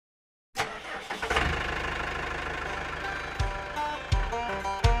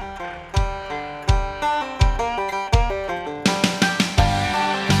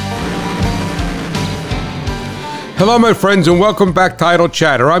Hello, my friends, and welcome back to Idle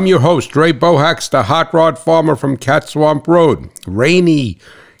Chatter. I'm your host, Ray Bohax, the hot rod farmer from Cat Swamp Road, rainy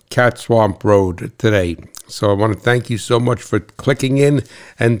Cat Swamp Road today. So I want to thank you so much for clicking in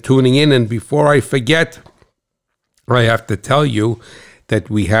and tuning in. And before I forget, I have to tell you that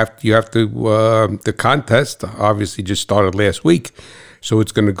the contest obviously just started last week. So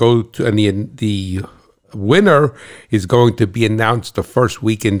it's going to go to, and the winner is going to be announced the first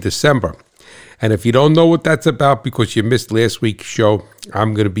week in December. And if you don't know what that's about because you missed last week's show,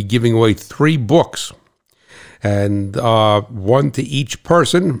 I'm going to be giving away 3 books and one to each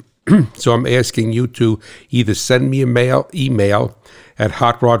person. So I'm asking you to either send me email at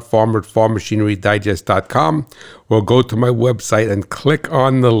hotrodfarmer@farmmachinerydigest.com or go to my website and click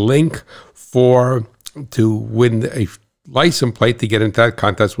on the link to win a license plate to get into that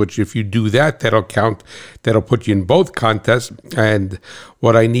contest, which if you do that, that'll put you in both contests. And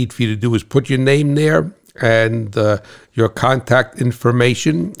what I need for you to do is put your name there and your contact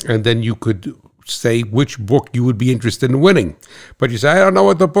information, and then you could say which book you would be interested in winning. But you say, I don't know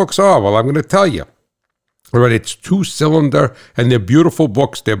what the books are. Well, I'm going to tell you. All right, it's 2-cylinder, and they're beautiful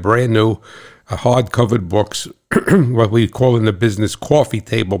books. They're brand new, hard-covered books, what we call in the business coffee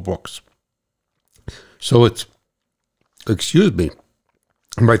table books. So excuse me,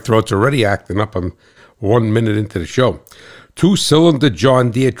 my throat's already acting up. I'm 1 minute into the show. 2-cylinder John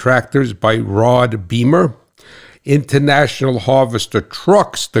Deere tractors by Rod Beamer. International Harvester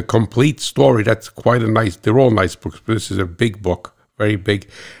trucks, the complete story. That's quite they're all nice books, but this is a big book, very big.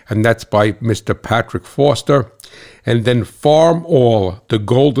 And that's by Mr. Patrick Foster. And then Farm All, the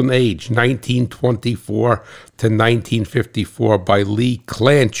Golden Age, 1924 to 1954 by Lee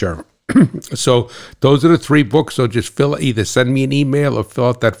Clancher. So those are the 3 books. So just either send me an email or fill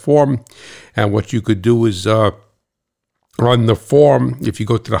out that form. And what you could do is on the form, if you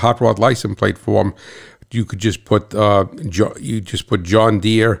go to the hot rod license plate form, you could just put John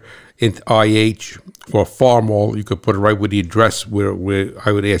Deere in IH or Farm All. You could put it right with the address where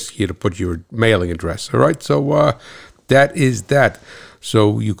I would ask you to put your mailing address. All right. So that is that.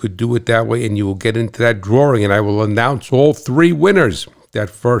 So you could do it that way, and you will get into that drawing, and I will announce all 3 winners that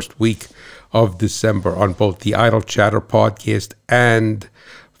first week of December on both the Idle Chatter podcast and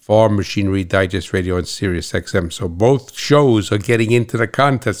Farm Machinery Digest Radio on Sirius XM. So both shows are getting into the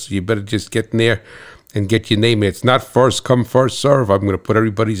contest, so you better just get in there and get your name in. It's not first come, first serve. I'm going to put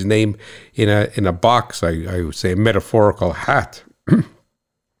everybody's name in a box, I would say a metaphorical hat,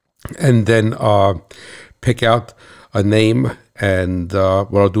 and then pick out a name. And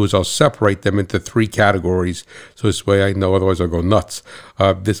what I'll do is I'll separate them into 3 categories. So this way I know, otherwise I'll go nuts.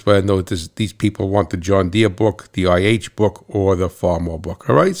 This way I know these people want the John Deere book, the IH book, or the Farm All book.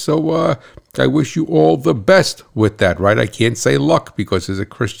 All right, so I wish you all the best with that, right? I can't say luck because as a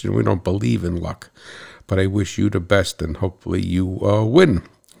Christian, we don't believe in luck. But I wish you the best, and hopefully you win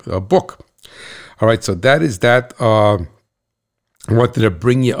a book. All right, so that is that. I wanted to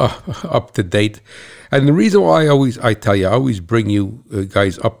bring you up to date. And the reason why I always bring you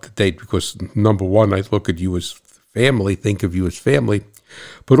guys up to date, because number one, I look at you as family, think of you as family,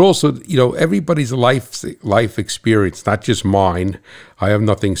 but also, everybody's life experience, not just mine. I have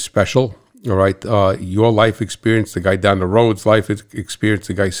nothing special. All right, your life experience, the guy down the road's life experience,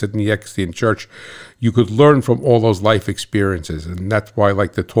 the guy sitting next to you in church, you could learn from all those life experiences, and that's why I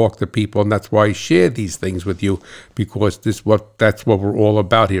like to talk to people, and that's why I share these things with you, because that's what we're all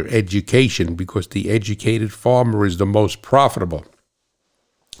about here, education, because the educated farmer is the most profitable.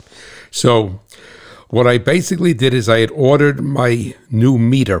 So what I basically did is I had ordered my new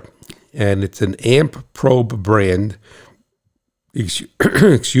meter, and it's an Amp Probe brand,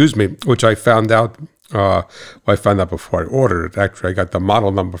 excuse me, which I found out. I found out before I ordered it. Actually, I got the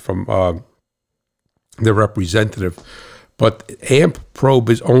model number from the representative. But Amp Probe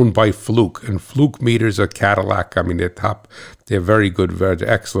is owned by Fluke, and Fluke meters are Cadillac. I mean, they're very good, very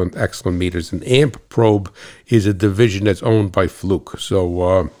excellent meters. And Amp Probe is a division that's owned by Fluke.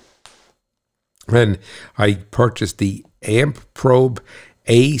 So, and I purchased the Amp Probe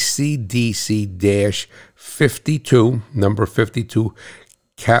ACDC-52, number 52,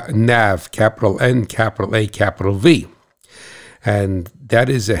 NAV, capital N, capital A, capital V. And that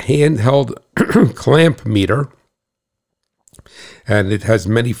is a handheld clamp meter. And it has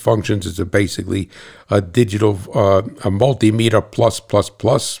many functions. It's basically a digital, a multimeter plus,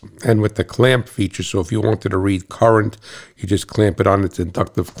 and with the clamp feature. So if you wanted to read current, you just clamp it on its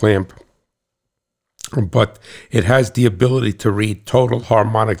inductive clamp. But it has the ability to read total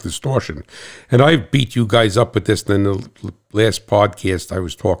harmonic distortion. And I've beat you guys up with this in the last podcast. I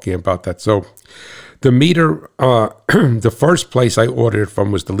was talking about that. So the meter, the first place I ordered it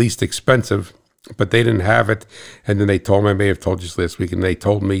from was the least expensive. but they didn't have it. And then they told me, I may have told you this last week, and they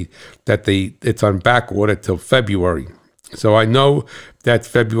told me that it's on back order till February. So I know that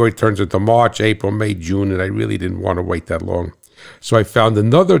February turns into March, April, May, June, and I really didn't want to wait that long. So I found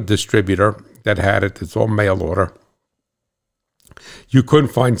another distributor that had it. It's all mail order. You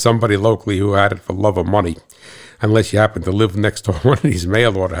couldn't find somebody locally who had it for love or money, unless you happen to live next to one of these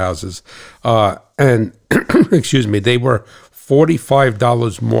mail order houses. And excuse me, they were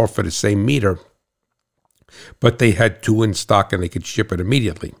 $45 more for the same meter, but they had 2 in stock and they could ship it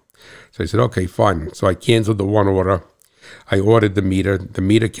immediately. So I said, okay, fine. So I canceled the one order. I ordered the meter. The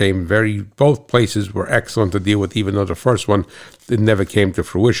meter came both places were excellent to deal with, even though the first one, it never came to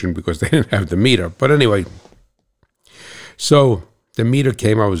fruition because they didn't have the meter. But anyway, so the meter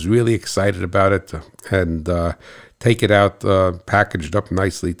came. I was really excited about it, and take it out, packaged up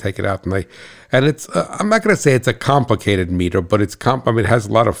nicely, take it out, and it's, I'm not going to say it's a complicated meter, but it has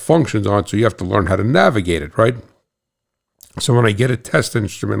a lot of functions on it, so you have to learn how to navigate it, right? So when I get a test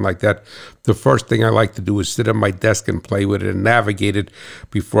instrument like that, the first thing I like to do is sit at my desk and play with it and navigate it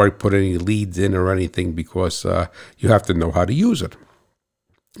before I put any leads in or anything, because you have to know how to use it.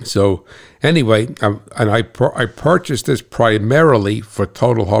 So anyway, I purchased this primarily for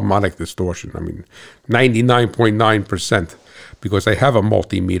total harmonic distortion. I mean, 99.9%, because I have a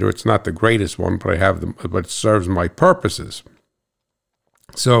multimeter. It's not the greatest one, but I have them, but it serves my purposes.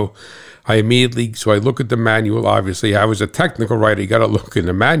 So I look at the manual. Obviously, I was a technical writer. You got to look in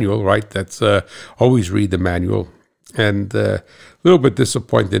the manual, right? That's always read the manual. And a little bit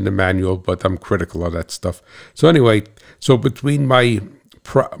disappointed in the manual, but I'm critical of that stuff. So anyway, so between my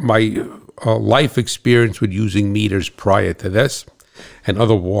life experience with using meters prior to this, and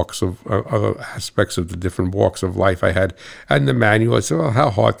other other aspects of the different walks of life I had, and the manual, I said, well, how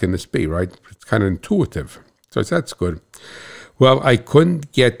hard can this be, right? It's kind of intuitive. So I said, that's good. Well, I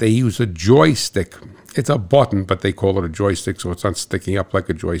couldn't they use a joystick. It's a button, but they call it a joystick, so it's not sticking up like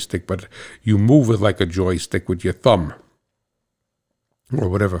a joystick, but you move it like a joystick with your thumb, or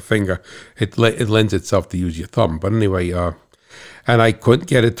whatever finger. It lends itself to use your thumb. But anyway, and I couldn't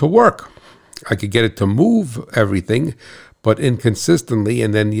get it to work. I could get it to move everything, but inconsistently.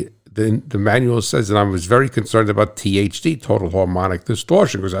 And then the manual says, and I was very concerned about THD, total harmonic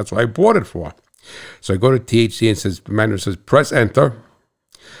distortion, because that's what I bought it for. So I go to THD and the manual says, press enter,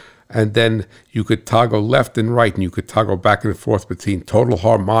 and then you could toggle left and right, and you could toggle back and forth between total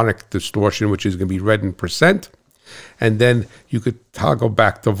harmonic distortion, which is going to be read in percent, and then you could toggle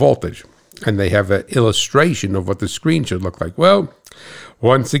back to voltage. And they have an illustration of what the screen should look like. Well,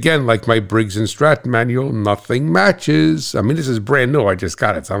 once again, like my Briggs & Stratton manual, nothing matches. I mean, this is brand new. I just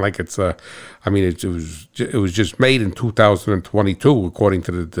got it. It's not like it's it was just made in 2022, according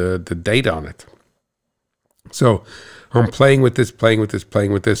to the date on it. So I'm playing with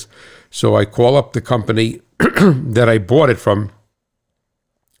this. So I call up the company that I bought it from.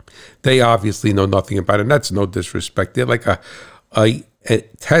 They obviously know nothing about it, and that's no disrespect. They're like a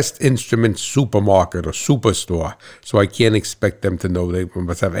test instrument supermarket or superstore, so I can't expect them to know. They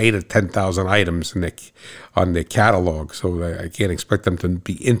must have 8,000 or 10,000 items on their catalog, so I can't expect them to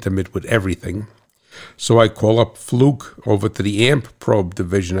be intimate with everything. So I call up Fluke over to the amp probe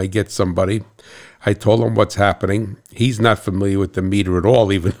division. I get somebody. I told him what's happening. He's not familiar with the meter at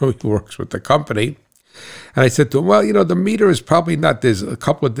all, even though he works with the company. And I said to him, well, the meter is probably not, there's a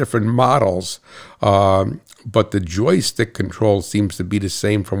couple of different models, but the joystick control seems to be the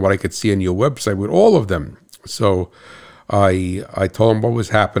same from what I could see on your website with all of them. So I told him what was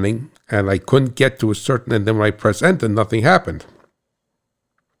happening, and I couldn't get to a certain, and then when I press enter, nothing happened.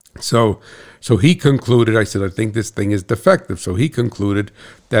 So he concluded, I said, I think this thing is defective. So he concluded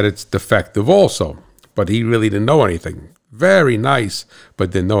that it's defective also, but he really didn't know anything. Very nice,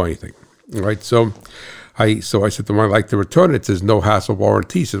 but didn't know anything. All right, so I said to him, I'd like to return it. It says no hassle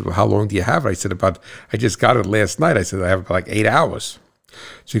warranty. He said, well, how long do you have it? I said, I just got it last night. I said, I have like 8 hours.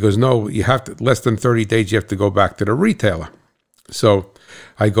 So he goes, no, you have to, less than 30 days, you have to go back to the retailer. So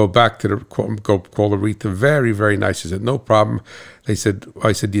I go back to call the retailer. Very, very nice. He said, no problem. I said,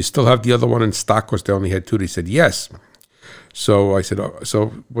 do you still have the other one in stock? Because they only had 2. They said, yes. So I said, so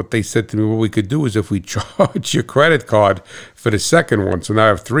what they said to me, what we could do is if we charge your credit card for the second one, so now I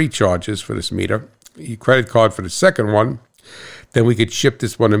have 3 charges for this meter, your credit card for the second one, then we could ship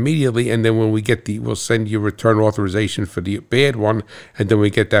this one immediately, and then when we get we'll send you return authorization for the bad one, and then we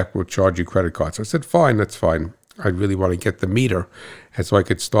get that, we'll charge your credit card. So I said, fine, that's fine. I really want to get the meter, and so I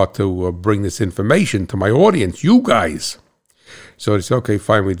could start to bring this information to my audience, you guys. So they said, okay,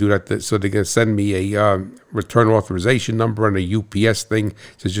 fine, we do that. So they're going to send me a return authorization number and a UPS thing.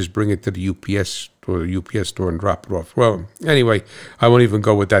 So just bring it to the UPS store and drop it off. Well, anyway, I won't even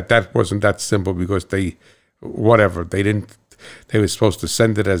go with that. That wasn't that simple because they were supposed to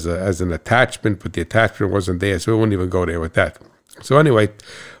send it as an attachment, but the attachment wasn't there, so we won't even go there with that. So anyway,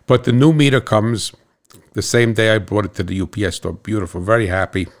 but the new meter comes the same day I brought it to the UPS store. Beautiful, very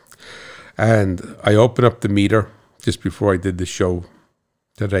happy. And I open up the meter just before I did the show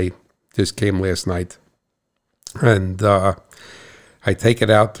today. This came last night. And I take it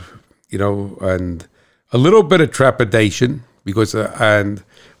out, and a little bit of trepidation because,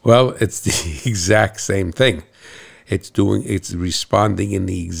 it's the exact same thing. It's responding in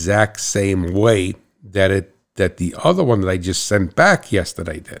the exact same way that the other one that I just sent back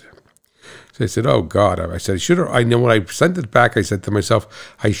yesterday did. So I said, oh God, I said, I know when I sent it back, I said to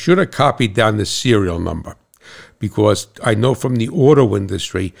myself, I should have copied down the serial number because I know from the auto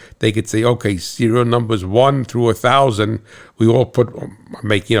industry, they could say, okay, serial numbers 1 through 1,000, we all put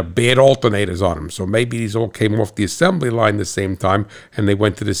making bad alternators on them. So maybe these all came off the assembly line the same time and they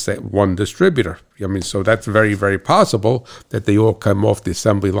went to the one distributor. So that's very, very possible that they all come off the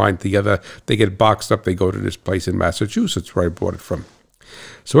assembly line together. They get boxed up. They go to this place in Massachusetts where I bought it from.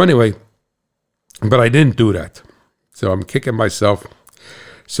 So anyway, but I didn't do that. So I'm kicking myself.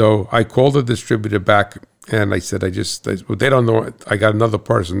 So I called the distributor back and I said, they don't know. I got another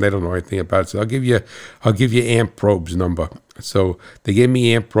person. They don't know anything about it. So I'll give you Amp Probe's number. So they gave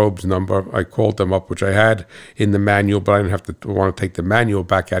me Amp Probe's number. I called them up, which I had in the manual, but I didn't want to take the manual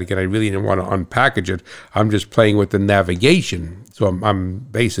back out again. I really didn't want to unpackage it. I'm just playing with the navigation. So I'm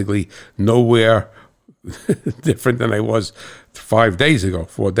basically nowhere different than I was 4 days ago.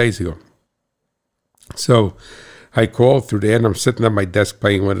 So I called through there and I'm sitting at my desk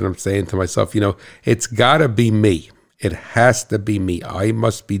playing with it and I'm saying to myself, it's got to be me. It has to be me. I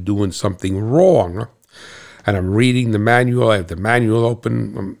must be doing something wrong. And I'm reading the manual. I have the manual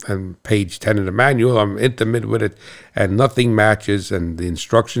open and page 10 of the manual. I'm intimate with it and nothing matches. And the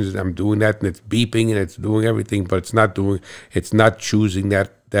instructions, I'm doing that and it's beeping and it's doing everything, but it's not choosing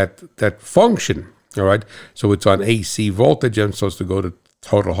that function. All right. So it's on AC voltage. I'm supposed to go to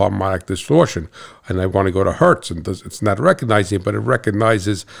total harmonic distortion, and I want to go to hertz, and it's not recognizing it, but it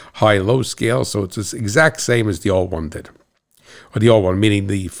recognizes high-low scale, so it's the exact same as the old one did, or the old one, meaning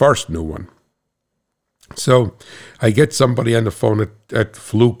the first new one. So I get somebody on the phone at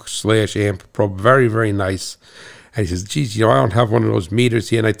Fluke/Amp Probe, very, very nice, and he says, geez, I don't have one of those meters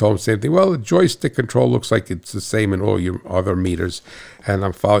here, and I told him the same thing. Well, the joystick control looks like it's the same in all your other meters, and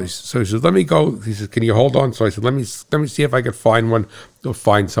I'm following. So he says, let me go. He says, can you hold on? So I said, let me see if I can find one. Or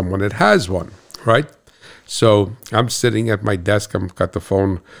find someone that has one, right? So I'm sitting at my desk. I've got the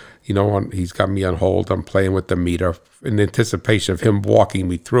phone, he's got me on hold. I'm playing with the meter in anticipation of him walking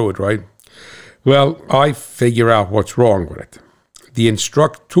me through it, right? Well, I figure out what's wrong with it.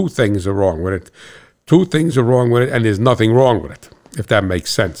 Two things are wrong with it. And there's nothing wrong with it, if that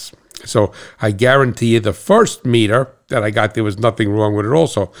makes sense. So I guarantee you the first meter that I got, there was nothing wrong with it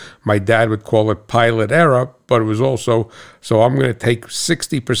also. My dad would call it pilot error, but it was also, so I'm going to take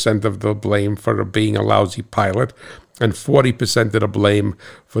 60% of the blame for being a lousy pilot and 40% of the blame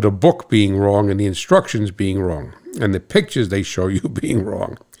for the book being wrong and the instructions being wrong and the pictures they show you being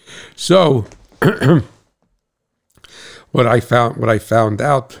wrong. So what I found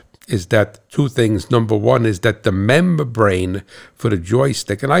out is that two things. Number one is that the membrane for the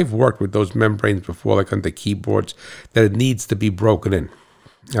joystick, and I've worked with those membranes before, like on the keyboards, that it needs to be broken in.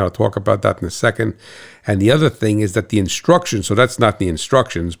 And I'll talk about that in a second. And the other thing is that the instructions, so that's not the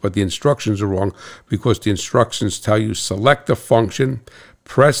instructions, but the instructions are wrong because the instructions tell you select a function,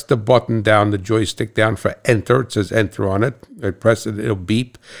 press the button down, the joystick down for enter. It says enter on it. I press it, it'll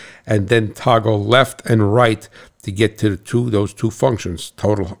beep, and then toggle left and right to get to those two functions.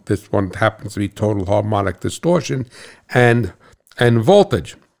 This one happens to be total harmonic distortion and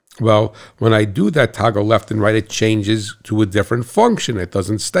voltage. Well, when I do that toggle left and right, it changes to a different function. It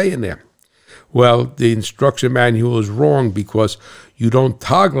doesn't stay in there. Well, the instruction manual is wrong because you don't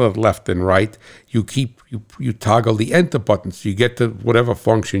toggle it left and right. You toggle the enter button. So you get to whatever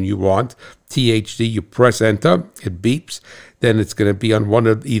function you want. THD, you press enter, it beeps. Then it's going to be on one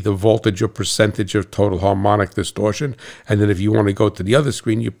of either voltage or percentage of total harmonic distortion. And then if you want to go to the other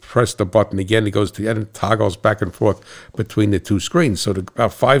screen, you press the button again. It goes to the end and toggles back and forth between the two screens. So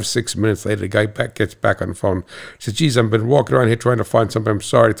about 5-6 minutes later, the guy gets back on the phone. He says, geez, I've been walking around here trying to find something. I'm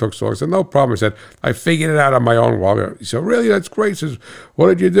sorry it took so long. I said, no problem. I said, I figured it out on my own while. He said, really? That's great. He says, what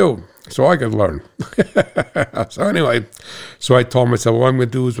did you do? So I could learn. So anyway, so I told myself, what I'm going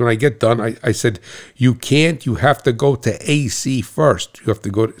to do is when I get done, I said, you have to go to AC first. You have to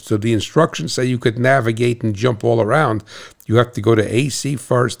go, so the instructions say you could navigate and jump all around. You have to go to AC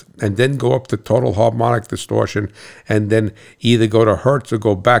first and then go up to total harmonic distortion and then either go to Hertz or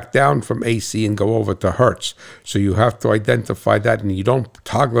go back down from AC and go over to Hertz. So you have to identify that, and you don't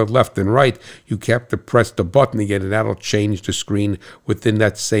toggle it left and right. You have to press the button again, and that'll change the screen within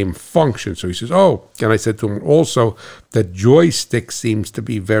that same function. So he says, oh, and I said to him also, the joystick seems to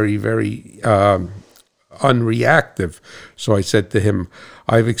be very, very unreactive. So I said to him,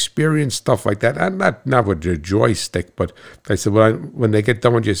 I've experienced stuff like that, and not with the joystick, but I said, when they get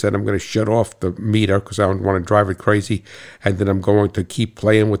done with you, I said, I'm going to shut off the meter because I don't want to drive it crazy, and then I'm going to keep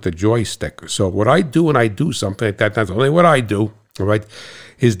playing with the joystick. So what I do when I do something like that, that's only what I do, all right,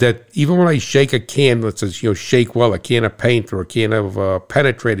 is that even when I shake a can, let's say, shake well, a can of paint or a can of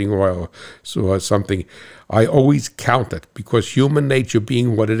penetrating oil or something, I always count it, because human nature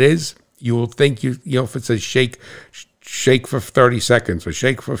being what it is, you will think if it says shake for 30 seconds or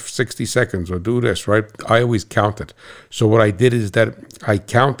shake for 60 seconds or do this, right? I always count it. So what I did is that I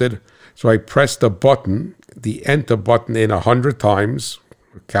counted. So I pressed the button, the enter button, in 100 times,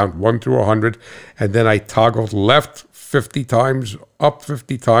 count 1 through 100, and then I toggled left 50 times, up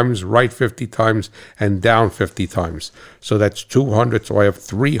 50 times, right 50 times, and down 50 times. So that's 200. So I have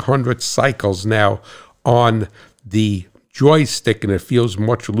 300 cycles now on the joystick, and it feels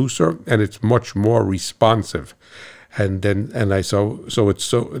much looser and it's much more responsive. And then the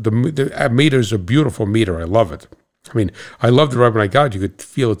meter is a beautiful meter. I love it. I mean, I loved it right when I got it. You could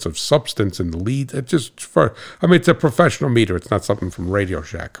feel it's of substance in the lead. It's a professional meter. It's not something from Radio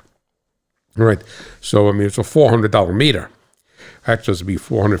Shack. All right. So it's a $400 meter. Actually, it's be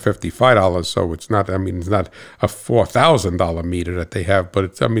 $455. So it's not a $4,000 meter that they have, but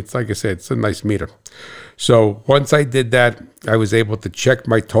it's like I said, it's a nice meter. So once I did that, I was able to check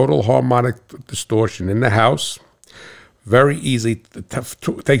my total harmonic distortion in the house. Very easy. It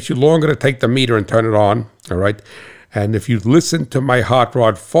takes you longer to take the meter and turn it on. All right. And if you listen to my Hot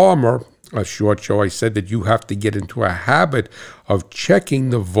Rod Farmer, a short show, I said that you have to get into a habit of checking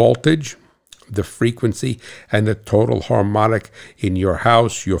the voltage, the frequency, and the total harmonic in your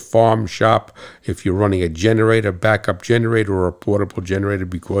house, your farm shop, if you're running a generator, backup generator, or a portable generator,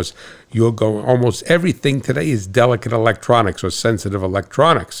 because almost everything today is delicate electronics or sensitive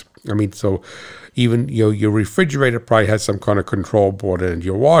electronics. So even your refrigerator probably has some kind of control board in it,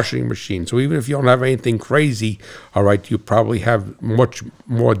 your washing machine. So even if you don't have anything crazy, all right, you probably have much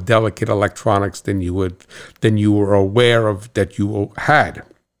more delicate electronics than you were aware of that you had.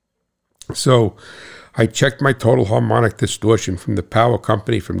 So I checked my total harmonic distortion from the power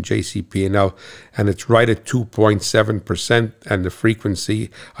company, from JCP&L, and it's right at 2.7%. And the frequency,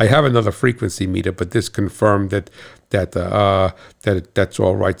 I have another frequency meter, but this confirmed that that's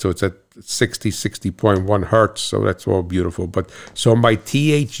all right. So it's at 60.1 hertz, so that's all beautiful. But so my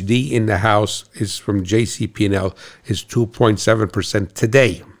THD in the house is from JCP&L is 2.7%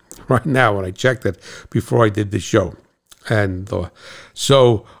 today, right now, when I checked it before I did the show. And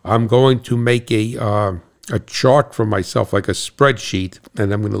so I'm going to make a chart for myself, like a spreadsheet,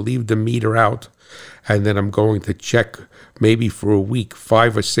 and I'm going to leave the meter out, and then I'm going to check maybe for a week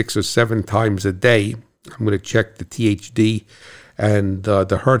 5 or 6 or 7 times a day. I'm going to check the THD and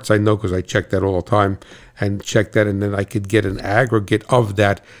the hertz. I know because I check that all the time, and check that, and then I could get an aggregate of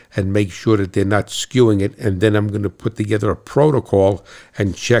that and make sure that they're not skewing it. And then I'm going to put together a protocol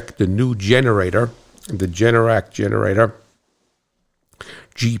and check the new generator, the Generac generator,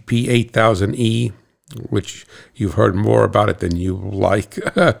 GP8000E, which you've heard more about it than you like.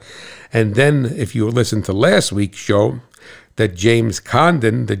 And then if you listen to last week's show, that James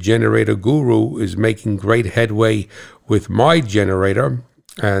Condon, the generator guru, is making great headway with my generator,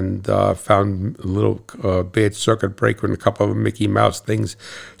 and found a little bad circuit breaker and a couple of Mickey Mouse things.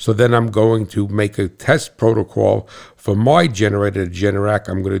 So then I'm going to make a test protocol for my generator, Generac.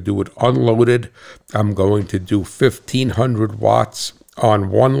 I'm going to do it unloaded. I'm going to do 1,500 watts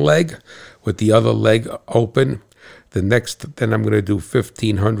on one leg with the other leg open. Then I'm going to do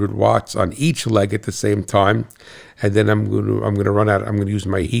 1,500 watts on each leg at the same time, and then I'm going to use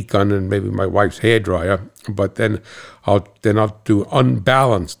my heat gun and maybe my wife's hairdryer. But then I'll do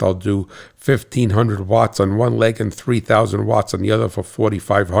unbalanced. I'll do 1,500 watts on one leg and 3,000 watts on the other for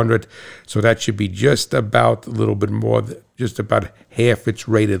 4,500. So that should be just about a little bit more, just about half its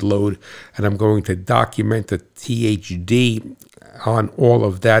rated load. And I'm going to document the THD on all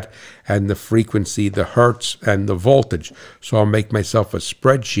of that, and the frequency, the hertz, and the voltage. So I'll make myself a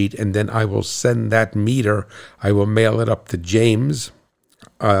spreadsheet, and then I will send that meter. I will mail it up to James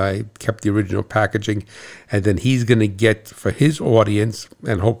I kept the original packaging, and then he's going to get for his audience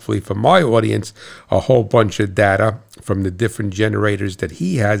and hopefully for my audience a whole bunch of data from the different generators that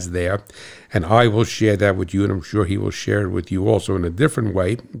he has there, and I will share that with you, and I'm sure he will share it with you also in a different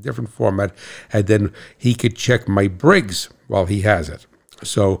way, different format, and then he could check my Briggs while he has it.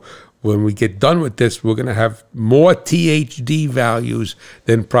 So when we get done with this, we're going to have more THD values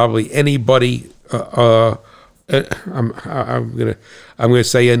than probably anybody. I'm gonna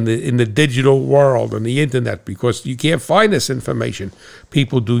say in the digital world, on the internet, because you can't find this information.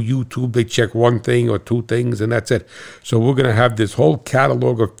 People do YouTube, they check one thing or two things, and that's it. So we're gonna have this whole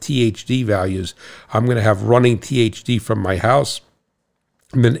catalog of THD values. I'm gonna have running THD from my house,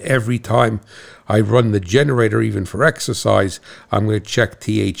 and then every time I run the generator, even for exercise, I'm going to check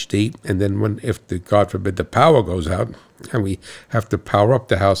THD. And then if God forbid, the power goes out and we have to power up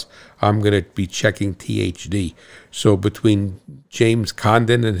the house, I'm going to be checking THD. So between James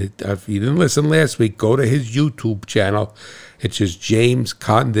Condon, and if you didn't listen last week, go to his YouTube channel. It's just James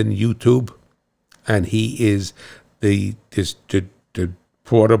Condon YouTube, and he is the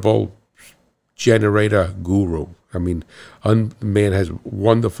portable generator guru. I mean, the man has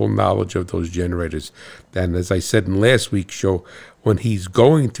wonderful knowledge of those generators. And as I said in last week's show, when he's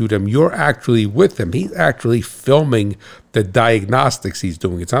going through them, you're actually with him. He's actually filming the diagnostics he's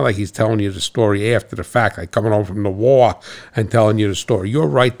doing. It's not like he's telling you the story after the fact, like coming home from the war and telling you the story. You're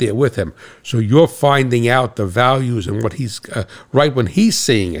right there with him. So you're finding out the values and what he's, right when he's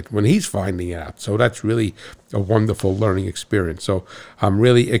seeing it, when he's finding it out. So that's really a wonderful learning experience. So I'm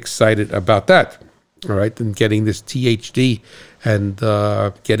really excited about that. All right, and getting this THD and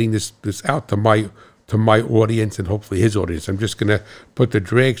getting this out to my audience and hopefully his audience. I'm just going to put the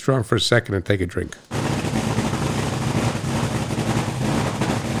dragster on for a second and take a drink.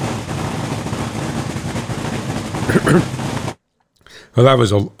 Well,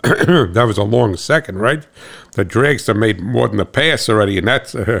 that was a long second, right? The dragster made more than a pass already, and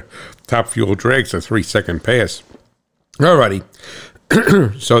that's Top Fuel dragster 3-second pass. All righty,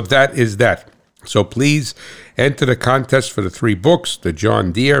 so that is that. So please enter the contest for the 3 books, the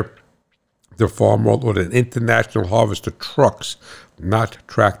John Deere, the Farm World, or the International Harvester Trucks, not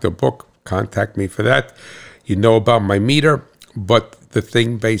Tractor book. Contact me for that. You know about my meter, but the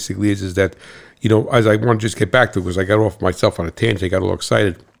thing basically is that, as I want to just get back to it, because I got off myself on a tangent, I got a little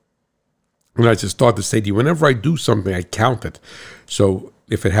excited. And I just started to say to you, whenever I do something, I count it. So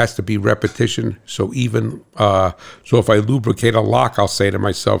if it has to be repetition, so if I lubricate a lock, I'll say to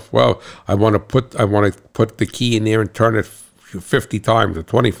myself, well, I want to put the key in there and turn it 50 times or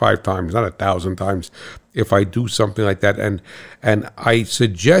 25 times, not 1,000 times, if I do something like that. And I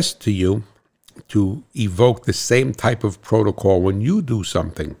suggest to you to evoke the same type of protocol when you do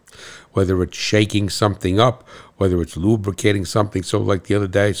something, whether it's shaking something up, whether it's lubricating something. So like the other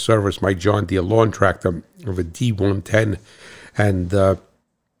day, I serviced my John Deere lawn tractor of a D110, and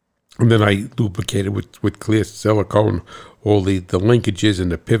then I lubricated with clear silicone all the linkages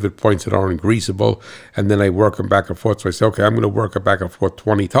and the pivot points that aren't greasable, and then I work them back and forth. So I say, okay, I'm going to work it back and forth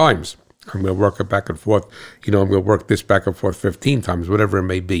 20 times. I'm going to work it back and forth. I'm going to work this back and forth 15 times, whatever it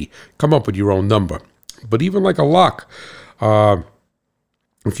may be. Come up with your own number. But even like a lock,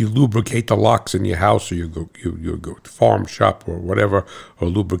 if you lubricate the locks in your house, or you go to farm shop or whatever, or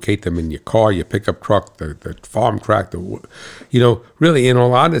lubricate them in your car, your pickup truck, the farm tractor, really, in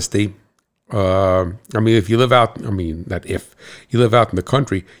all honesty, if you live out, if you live out in the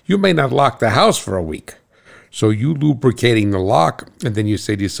country, you may not lock the house for a week. So you lubricating the lock, and then you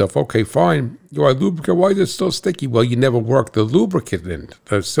say to yourself, okay, fine. Do I lubricate? Why is it still sticky? Well, you never work the lubricant in,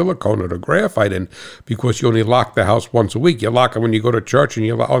 the silicone or the graphite in, because you only lock the house once a week. You lock it when you go to church, and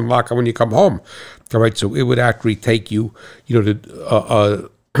you unlock it when you come home. All right, so it would actually take you, the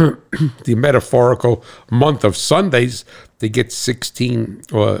metaphorical month of Sundays to get 16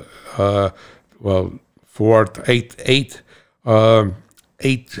 or,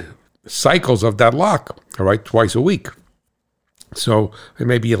 8 cycles of that lock, all right, twice a week. So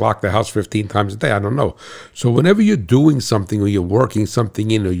maybe you lock the house 15 times a day, I don't know. So whenever you're doing something, or you're working something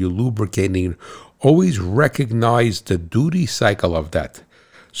in, or you're lubricating, always recognize the duty cycle of that.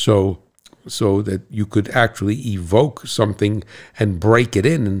 So that you could actually evoke something and break it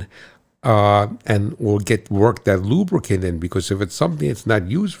in, or get work that lubricant in, because if it's something that's not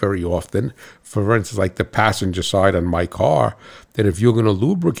used very often, for instance, like the passenger side on my car, then if you're going to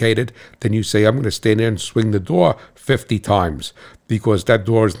lubricate it, then you say, I'm going to stand there and swing the door 50 times, because that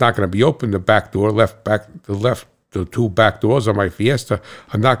door is not going to be open. The back door, the 2 back doors on my Fiesta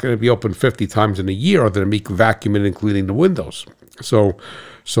are not going to be open 50 times in a year, other than me vacuuming and cleaning the windows. So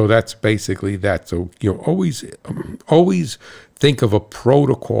that's basically that. So always think of a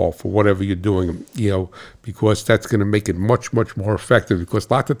protocol for whatever you're doing, because that's going to make it much, much more effective.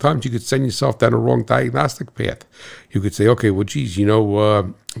 Because lots of times you could send yourself down a wrong diagnostic path. You could say, okay, well, geez,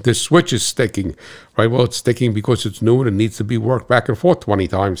 this switch is sticking, right? Well, it's sticking because it's new and it needs to be worked back and forth 20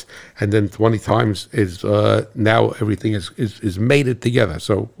 times. And then 20 times is now everything is mated together.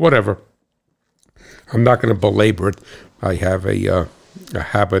 So whatever. I'm not going to belabor it. I have a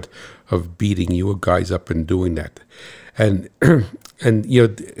habit of beating you guys up and doing that. And I'm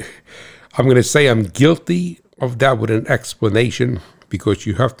going to say I'm guilty of that with an explanation, because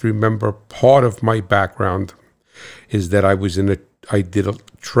you have to remember part of my background is that I did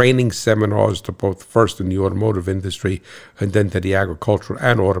training seminars to both first in the automotive industry and then to the agricultural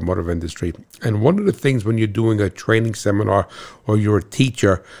and automotive industry. And one of the things when you're doing a training seminar or you're a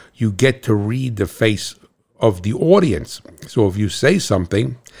teacher, you get to read the face of the audience. So if you say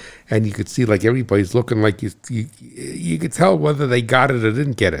something and you could see like everybody's looking like you could tell whether they got it or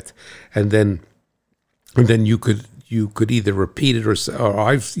didn't get it. And then you could either repeat it or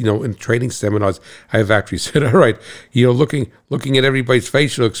I've, in training seminars, I've actually said, all right, looking at everybody's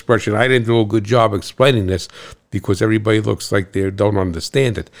facial expression, I didn't do a good job explaining this because everybody looks like they don't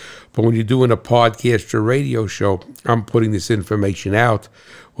understand it. But when you're doing a podcast or radio show, I'm putting this information out,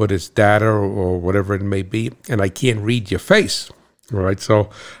 whether it's data or whatever it may be, and I can't read your face. All right, so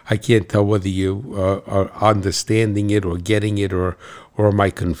I can't tell whether you are understanding it or getting it or am I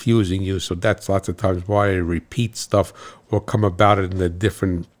confusing you. So that's lots of times why I repeat stuff or come about it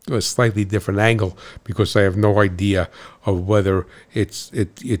in a slightly different angle, because I have no idea of whether it's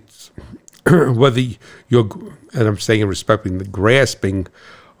whether you're, and I'm saying respectfully, grasping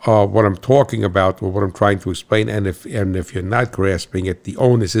what I'm talking about or what I'm trying to explain, and if you're not grasping it, the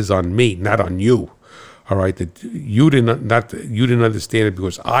onus is on me, not on you. All right, that you didn't understand it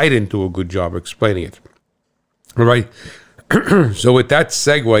because I didn't do a good job explaining it. All right, so with that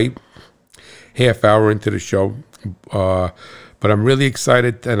segue, half hour into the show, but I'm really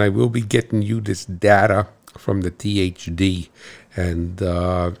excited, and I will be getting you this data from the THD, and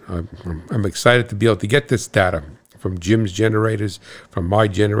I'm excited to be able to get this data from Jim's generators, from my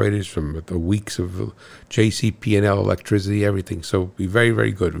generators, from the weeks of JCP&L electricity, everything. So be very,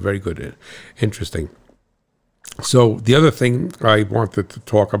 very good, interesting. So the other thing I wanted to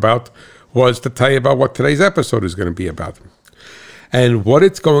talk about was to tell you about what today's episode is going to be about. And what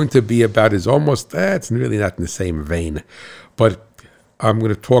it's going to be about is almost, it's really not in the same vein, but I'm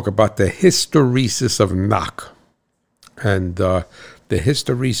going to talk about the hysteresis of knock. And the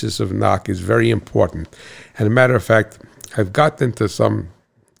hysteresis of knock is very important. And a matter of fact, I've gotten into some,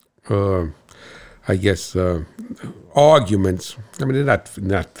 arguments. I mean, they're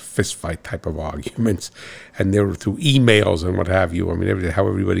not fist fight type of arguments, and they're through emails and what have you. I mean, how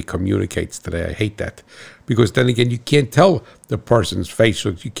everybody communicates today. I hate that, because then again, you can't tell the person's face.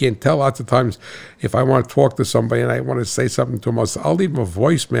 You can't tell. Lots of times, if I want to talk to somebody and I want to say something to them, I'll leave them a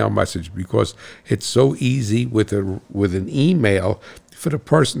voicemail message, because it's so easy with an email for the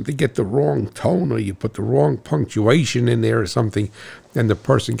person to get the wrong tone, or you put the wrong punctuation in there or something, and the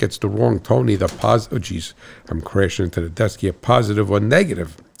person gets the wrong tone, either positive, oh geez, I'm crashing into the desk here, positive or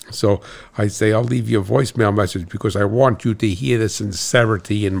negative. So I say, I'll leave you a voicemail message because I want you to hear the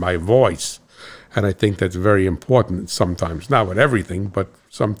sincerity in my voice. And I think that's very important sometimes, not with everything, but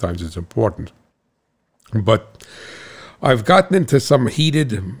sometimes it's important. But I've gotten into some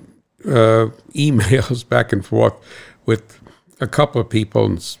heated emails back and forth with a couple of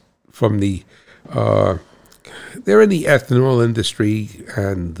people from the, they're in the ethanol industry,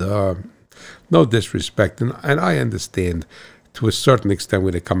 and no disrespect, and I understand to a certain extent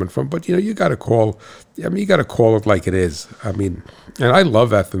where they're coming from, but you got to call it like it is. I mean, and I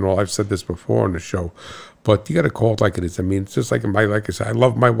love ethanol. I've said this before on the show, but you got to call it like it is. I mean, it's just like I said, I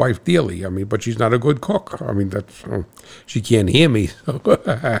love my wife dearly. I mean, but she's not a good cook. I mean, she can't hear me,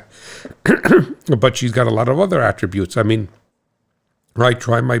 but she's got a lot of other attributes. I mean, I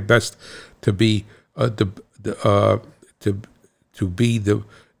try my best to be I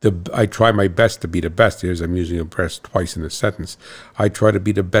try my best to be the best. Here's, I'm using a best twice in a sentence. I try to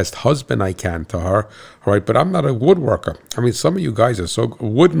be the best husband I can to her, all right? But I'm not a woodworker. I mean, some of you guys are so,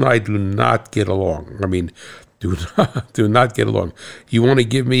 Wood and I do not get along. I mean, do not get along. You want to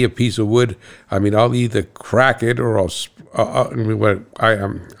give me a piece of wood, I mean, I'll either crack it or I'm not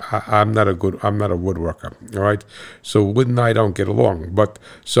a woodworker, all right? So Wood and I don't get along. But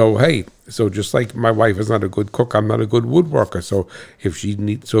so hey, so just like my wife is not a good cook, I'm not a good woodworker. So if we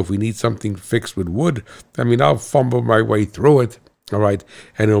need something fixed with wood, I mean, I'll fumble my way through it, all right,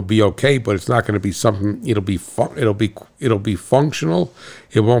 and it'll be okay, but it's not going to be something. It'll be functional.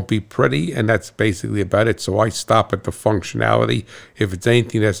 It won't be pretty, and that's basically about it. So I stop at the functionality. If it's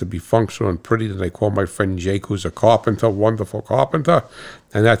anything that has to be functional and pretty, then I call my friend Jake, who's a carpenter, wonderful carpenter,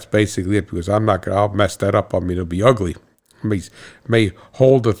 and that's basically it. Because I'll mess that up. I mean, it'll be ugly. May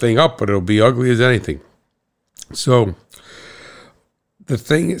hold the thing up, but it'll be ugly as anything. So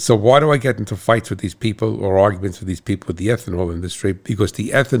why do I get into fights with these people or arguments with these people with the ethanol industry? Because the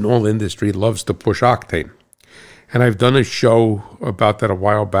ethanol industry loves to push octane. And I've done a show about that a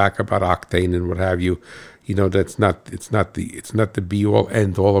while back about octane and what have you. You know, it's not the be all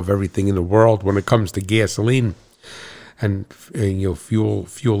end all of everything in the world when it comes to gasoline and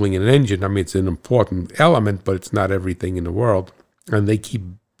fueling an engine. I mean, it's an important element, but it's not everything in the world. And they keep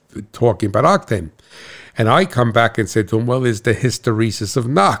talking about octane. And I come back and say to them, well, is the hysteresis of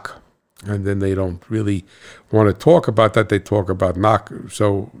NOx. And then they don't really want to talk about that. They talk about NOx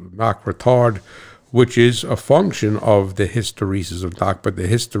retard, which is a function of the hysteresis of NOx. But the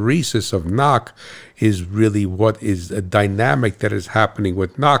hysteresis of NOx is really what is a dynamic that is happening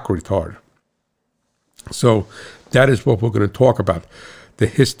with NOx retard. So that is what we're going to talk about. The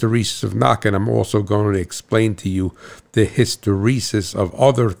hysteresis of NOx, and I'm also going to explain to you the hysteresis of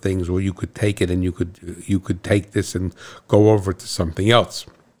other things where you could take it and you could take this and go over to something else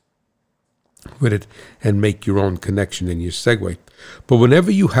with it and make your own connection in your segue. But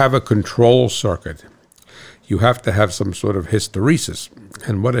whenever you have a control circuit, you have to have some sort of hysteresis.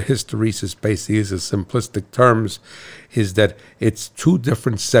 And what a hysteresis basically is in simplistic terms is that it's two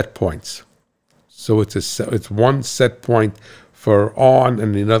different set points. So it's one set point for on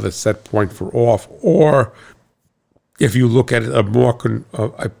and another set point for off, or if you look at it,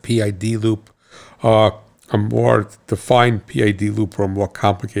 a PID loop, a more defined PID loop or a more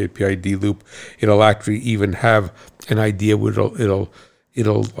complicated PID loop, it'll actually even have an idea where it'll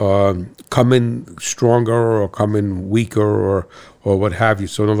come in stronger or come in weaker or what have you.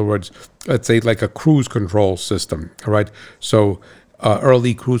 So in other words, let's say like a cruise control system, all right? So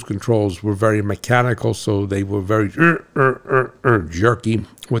early cruise controls were very mechanical, so they were very jerky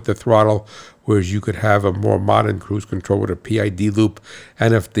with the throttle, whereas you could have a more modern cruise control with a PID loop,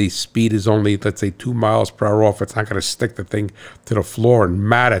 and if the speed is only, let's say, 2 miles per hour off, it's not going to stick the thing to the floor and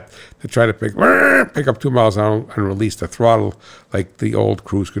mat it to try to pick up 2 miles an hour and release the throttle like the old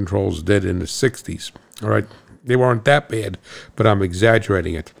cruise controls did in the 60s, all right? They weren't that bad, but I'm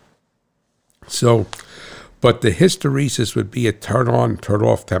exaggerating it. So, but the hysteresis would be a turn-on,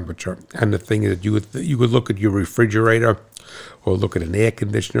 turn-off temperature. And the thing is that you would look at your refrigerator or look at an air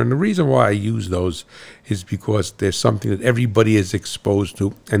conditioner. And the reason why I use those is because there's something that everybody is exposed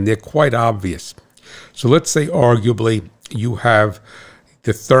to, and they're quite obvious. So let's say, arguably, you have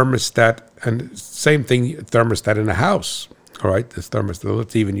the thermostat, and same thing, thermostat in a house. All right, this thermostat,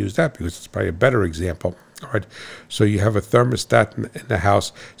 let's even use that because it's probably a better example. All right, so you have a thermostat in the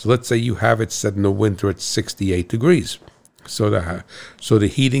house. So let's say you have it set in the winter at 68 degrees. So the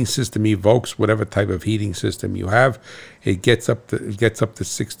heating system evokes whatever type of heating system you have. It gets up to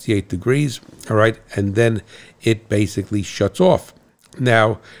 68 degrees. All right, and then it basically shuts off.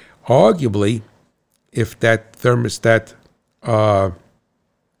 Now, arguably, if that thermostat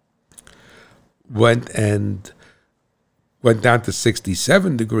went down to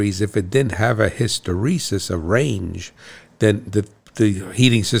 67 degrees, if it didn't have a hysteresis, a range, then the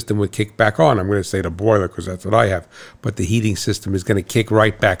heating system would kick back on. I'm going to say the boiler because that's what I have, but the heating system is going to kick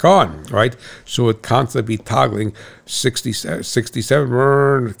right back on, right? So it constantly be toggling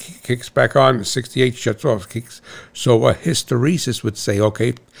 67, kicks back on, 68 shuts off, kicks. So a hysteresis would say,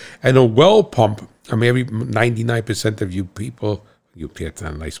 okay, and a well pump, I mean, every 99% of you people, it's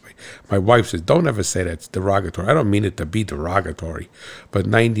not a nice way. My wife says, don't ever say that. It's derogatory. I don't mean it to be derogatory. But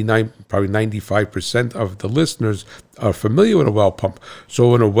 99, probably 95% of the listeners are familiar with a well pump.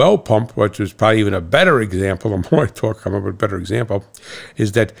 So in a well pump, which is probably even a better example, the more I talk, come up with a better example,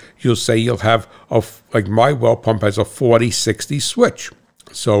 is that you'll say you'll have, like my well pump has a 40-60 switch.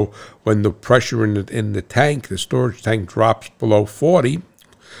 So when the pressure in the tank, the storage tank drops below 40,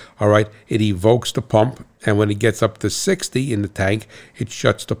 all right, it evokes the pump, and when it gets up to 60 in the tank, it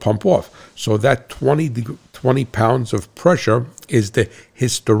shuts the pump off. So that 20 pounds of pressure is the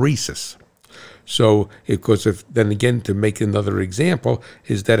hysteresis. So, because then again, to make another example,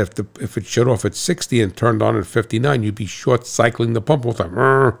 is that if it shut off at 60 and turned on at 59, you'd be short cycling the pump all the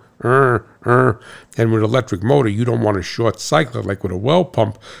time. And with an electric motor, you don't want to short cycle it like with a well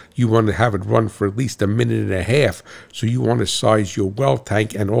pump. You want to have it run for at least a minute and a half. So you want to size your well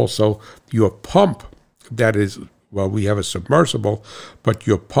tank and also your pump. That is, well, we have a submersible, but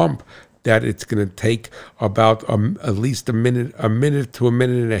your pump that it's going to take about at least a minute to a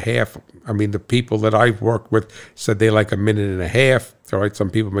minute and a half. I mean, the people that I've worked with said they like a minute and a half. All right, some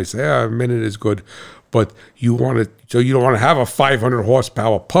people may say, a minute is good, but you want to, so you don't want to have a 500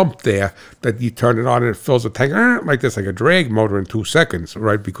 horsepower pump there that you turn it on and it fills the tank like this, like a drag motor in 2 seconds,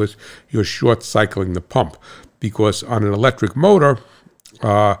 right? Because you're short cycling the pump. Because on an electric motor,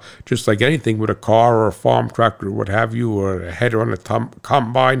 just like anything with a car or a farm tractor or what have you, or a header on a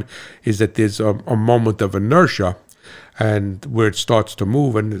combine, is that there's a moment of inertia, and where it starts to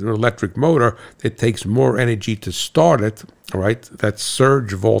move. And an electric motor, it takes more energy to start it, right? That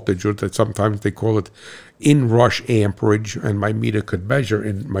surge voltage, or that sometimes they call it inrush amperage, and my new meter could measure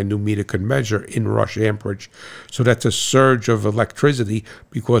inrush amperage. So that's a surge of electricity,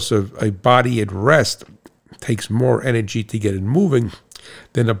 because of a body at rest takes more energy to get it moving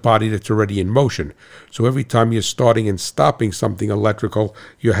than a body that's already in motion. So every time you're starting and stopping something electrical,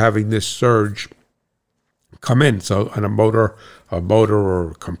 you're having this surge come in. So on a motor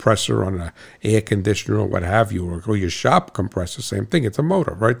or a compressor on an air conditioner or what have you, or your shop compressor, same thing. It's a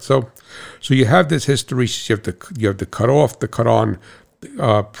motor, right? So you have this hysteresis. You have to cut off, the cut on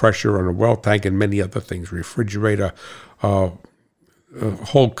pressure on a well tank, and many other things, refrigerator, a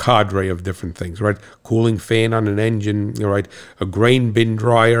whole cadre of different things, right? Cooling fan on an engine, right? A grain bin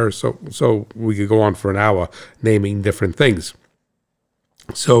dryer. So we could go on for an hour naming different things.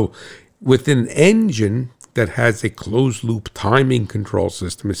 So with an engine that has a closed loop timing control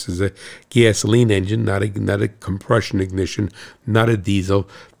system, this is a gasoline engine, not a compression ignition, not a diesel.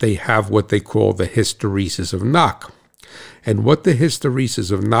 They have what they call the hysteresis of knock. And what the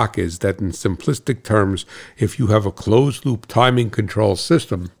hysteresis of knock is, that in simplistic terms, if you have a closed loop timing control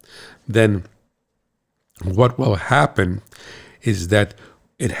system, then what will happen is that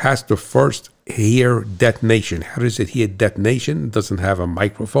it has to first hear detonation. How does it hear detonation? It doesn't have a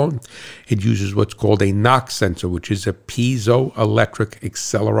microphone. It uses what's called a knock sensor, which is a piezoelectric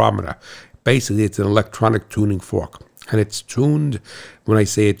accelerometer. Basically, it's an electronic tuning fork. And it's tuned, when I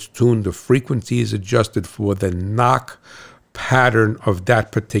say it's tuned, the frequency is adjusted for the knock pattern of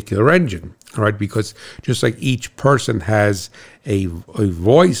that particular engine. All right, because just like each person has a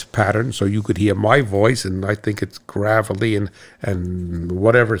voice pattern, so you could hear my voice, and I think it's gravelly and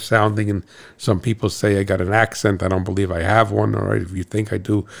whatever sounding, and some people say I got an accent. I don't believe I have one. All right, if you think I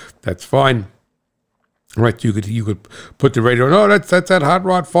do, that's fine. Right, you could put the radio on. Oh, that's that hot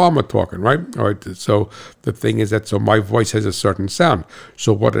rod farmer talking, right? All right. So the thing is that my voice has a certain sound.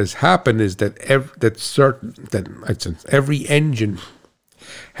 So what has happened is that every engine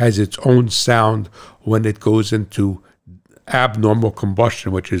has its own sound when it goes into abnormal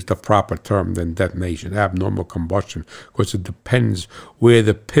combustion, which is the proper term than detonation. Abnormal combustion, because it depends where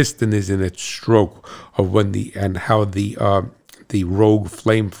the piston is in its stroke of and how the rogue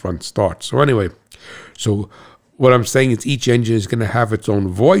flame front starts. So anyway. So what I'm saying is each engine is going to have its own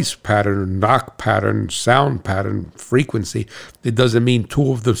voice pattern, knock pattern, sound pattern, frequency. It doesn't mean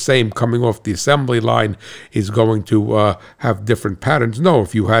two of the same coming off the assembly line is going to have different patterns. No,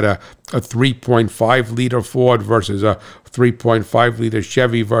 if you had a 3.5 liter Ford versus a 3.5 liter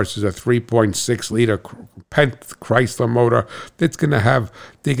Chevy versus a 3.6 liter Chrysler motor, they're going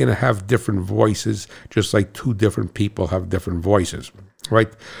to have different voices, just like two different people have different voices.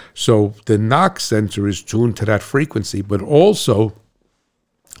 Right, so the knock sensor is tuned to that frequency, but also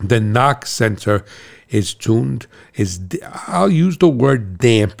the knock sensor is tuned, I'll use the word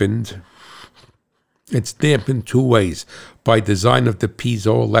dampened. It's dampened two ways, by design of the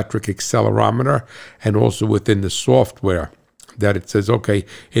piezoelectric accelerometer and also within the software, that it says, okay,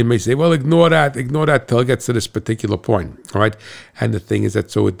 it may say, well, ignore that till it gets to this particular point, all right? And the thing is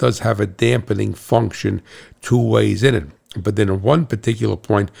that, so it does have a dampening function two ways in it. But then at one particular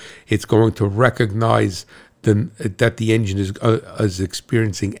point, it's going to recognize that the engine is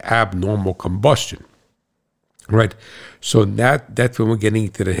experiencing abnormal combustion, right? So that's when we're getting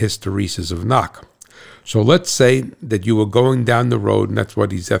into the hysteresis of knock. So let's say that you were going down the road, and that's why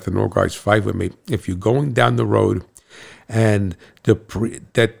these ethanol guys fight with me. If you're going down the road, and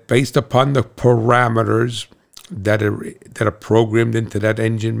that based upon the parameters that are programmed into that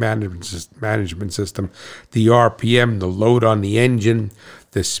engine management system, the RPM, the load on the engine,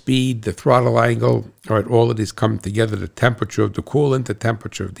 the speed, the throttle angle, all right, all of these come together, the temperature of the coolant, the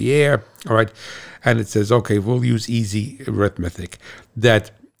temperature of the air, all right, and it says, okay, we'll use easy arithmetic,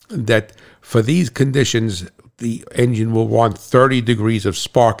 that for these conditions, the engine will want 30 degrees of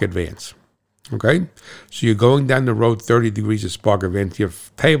spark advance, okay? So you're going down the road, 30 degrees of spark advance, your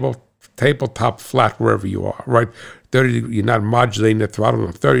tabletop flat wherever you are, right? 30 degrees, you're not modulating the throttle,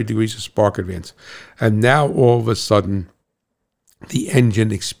 30 degrees of spark advance. And now all of a sudden, the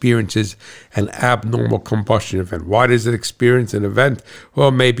engine experiences an abnormal combustion event. Why does it experience an event? Well,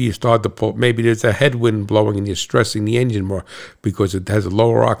 maybe you start to pull, maybe there's a headwind blowing and you're stressing the engine more because it has a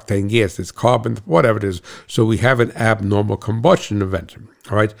lower octane gas, it's carbon, whatever it is. So we have an abnormal combustion event.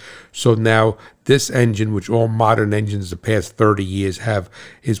 All right. So now this engine, which all modern engines the past 30 years have,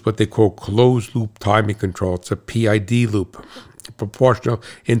 is what they call closed loop timing control. It's a PID loop, proportional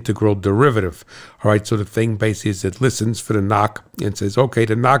integral derivative. All right, so the thing basically is it listens for the knock and says, okay,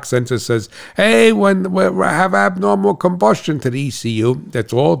 the knock sensor says, hey, when we have abnormal combustion to the ECU,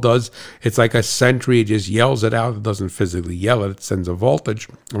 that's all it does. It's like a sentry, it just yells it out. It doesn't physically yell it, it sends a voltage.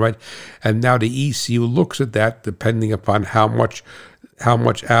 All right, and now the ECU looks at that depending upon how much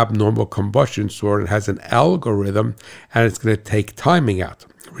abnormal combustion stored. It has an algorithm, and it's going to take timing out,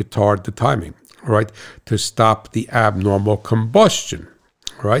 retard the timing. Right, to stop the abnormal combustion,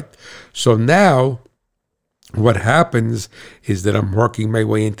 right? So now what happens is that I'm working my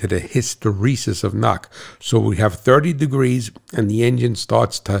way into the hysteresis of knock. So we have 30 degrees and the engine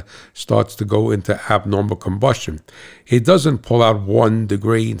starts to go into abnormal combustion. It doesn't pull out 1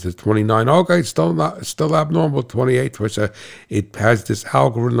 degree into 29. Okay, it's still abnormal, 28. It has this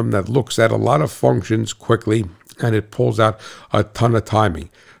algorithm that looks at a lot of functions quickly and it pulls out a ton of timing.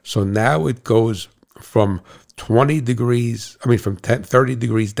 So now it goes from 30 degrees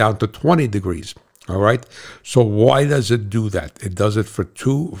down to 20 degrees. All right. So why does it do that? It does it for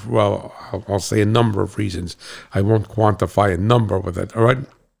I'll say a number of reasons. I won't quantify a number with it. All right.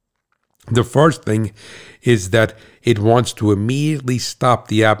 The first thing is that it wants to immediately stop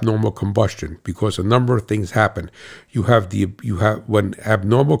the abnormal combustion because a number of things happen. When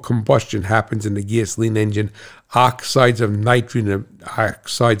abnormal combustion happens in the gasoline engine, oxides of nitrogen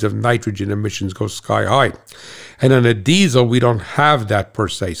emissions go sky high. And on a diesel, we don't have that per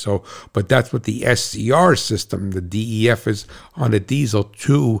se. But that's what the SCR system, the DEF, is on a diesel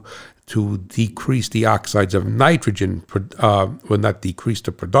to decrease the oxides of nitrogen, not decrease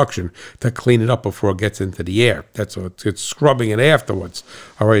the production, to clean it up before it gets into the air. That's what it's scrubbing it afterwards.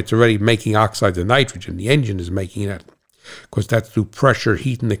 All right, it's already making oxides of nitrogen. The engine is making that because that's through pressure,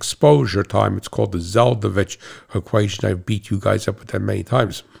 heat, and exposure time. It's called the Zeldovich equation. I've beat you guys up with that many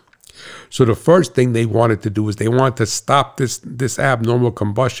times. So the first thing they wanted to do is they wanted to stop this abnormal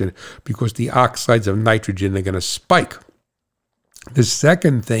combustion because the oxides of nitrogen are going to spike. The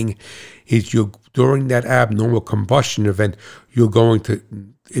second thing is during that abnormal combustion event,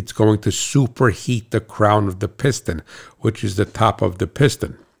 it's going to superheat the crown of the piston, which is the top of the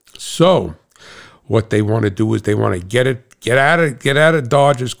piston. So what they want to do is they want to get out of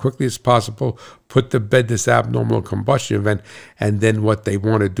Dodge as quickly as possible, put to bed this abnormal combustion event, and then what they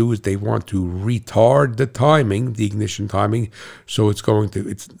want to do is they want to retard the timing, the ignition timing, so it's going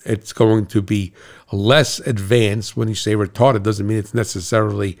to be less advanced. When you say retarded, doesn't mean it's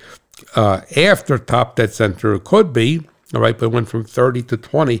necessarily after top dead center. It could be, all right, but it went from 30 to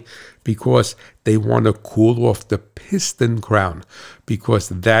 20 because they want to cool off the piston crown, because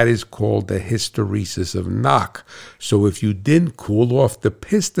that is called the hysteresis of knock. So if you didn't cool off the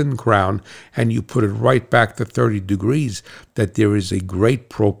piston crown and you put it right back to 30 degrees, that there is a great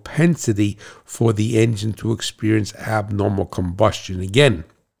propensity for the engine to experience abnormal combustion again.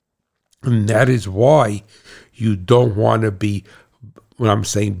 And that is why you don't want to be, when I'm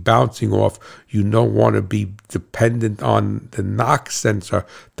saying bouncing off, you don't want to be dependent on the knock sensor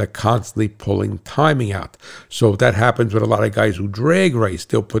to constantly pulling timing out. So that happens with a lot of guys who drag race.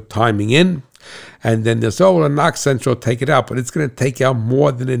 They'll put timing in, and then they'll say, oh, well, the knock sensor will take it out, but it's going to take out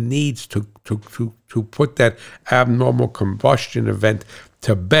more than it needs to put that abnormal combustion event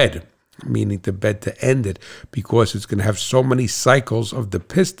to bed, meaning to bed to end it, because it's going to have so many cycles of the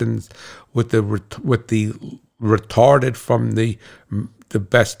pistons with the retarded from the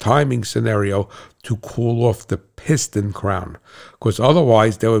best timing scenario to cool off the piston crown, because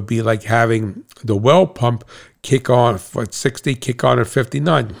otherwise that would be like having the well pump kick on at 60, kick on at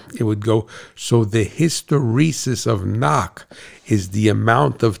 59. It would go. So the hysteresis of knock is the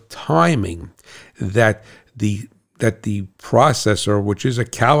amount of timing that the processor, which is a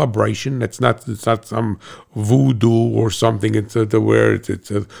calibration, it's not some voodoo or something. It's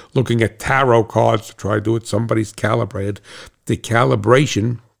looking at tarot cards to try to do it. Somebody's calibrated the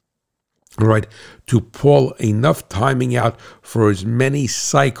calibration, right, to pull enough timing out for as many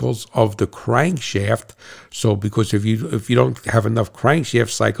cycles of the crankshaft. So because if you don't have enough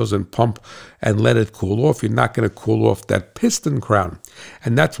crankshaft cycles and pump and let it cool off, you're not going to cool off that piston crown.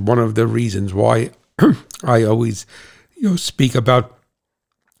 And that's one of the reasons why I always speak about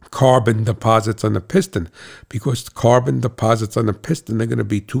carbon deposits on the piston, because carbon deposits on the piston are going to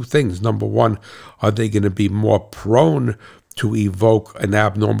be two things. Number one, are they going to be more prone to evoke an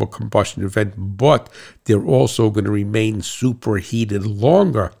abnormal combustion event, but they're also going to remain superheated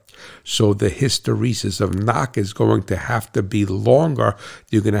longer. So the hysteresis of knock is going to have to be longer.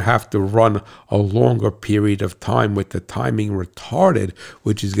 You're going to have to run a longer period of time with the timing retarded,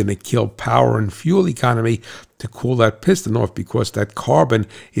 which is going to kill power and fuel economy to cool that piston off, because that carbon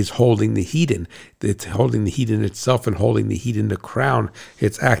is holding the heat in. It's holding the heat in itself and holding the heat in the crown.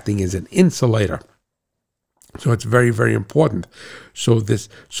 It's acting as an insulator. So it's very, very important. So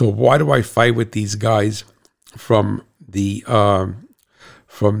why do I fight with these guys from the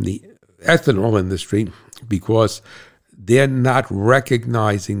ethanol industry? Because they're not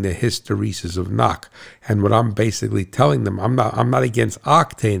recognizing the hysteresis of knock. And what I'm basically telling them, I'm not against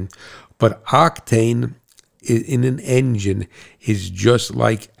octane, but octane in an engine is just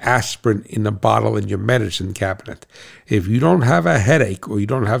like aspirin in a bottle in your medicine cabinet. If you don't have a headache, or you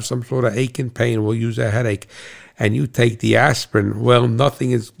don't have some sort of ache and pain, we'll use a headache, and you take the aspirin, well, nothing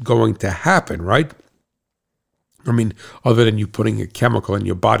is going to happen, right? I mean, other than you putting a chemical in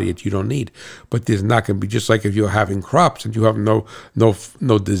your body that you don't need. But there's not going to be, just like if you're having crops and you have no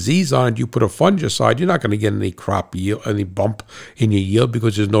disease on it, you put a fungicide, you're not going to get any crop yield, any bump in your yield,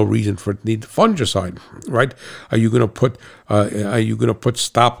 because there's no reason for it to need fungicide, right? Are you going to put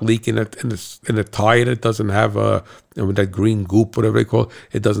stop leak in a tire that doesn't have that green goop, whatever they call it,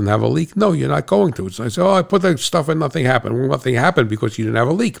 it doesn't have a leak? No, you're not going to. So I say, I put that stuff in, nothing happened. Well, nothing happened because you didn't have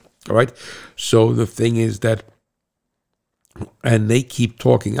a leak, all right? So the thing is that, and they keep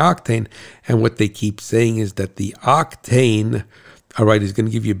talking octane, and what they keep saying is that the octane, all right, is going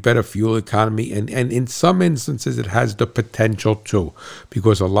to give you better fuel economy, and in some instances it has the potential to,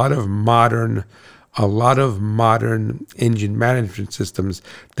 because a lot of modern engine management systems,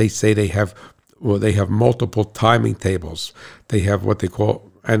 they say they have multiple timing tables. They have what they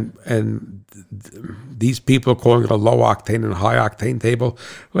call, and these people are calling it a low octane and high octane table.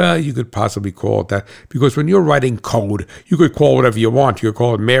 Well, you could possibly call it that, because when you're writing code, you could call whatever you want. You could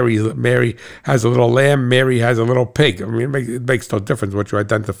call it Mary has a little lamb, Mary has a little pig. I mean, it makes no difference what you're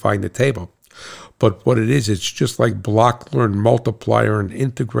identifying the table. But what it is, it's just like block, learn, multiplier, and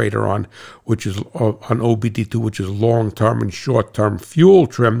integrator on OBD2, which is long-term and short-term fuel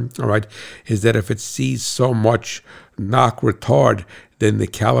trim, all right, is that if it sees so much knock retard, then the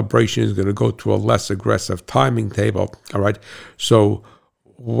calibration is going to go to a less aggressive timing table, all right? So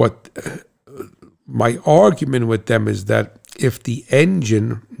what my argument with them is that if the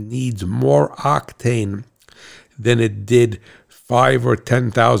engine needs more octane than it did 5 or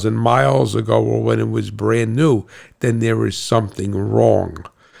 10,000 miles ago, or when it was brand new, then there is something wrong.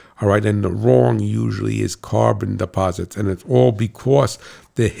 All right, and the wrong usually is carbon deposits, and it's all because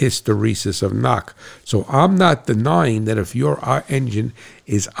the hysteresis of knock. So I'm not denying that if your engine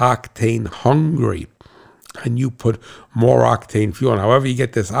is octane hungry and you put more octane fuel, and however you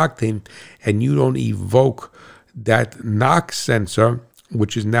get this octane, and you don't evoke that knock sensor,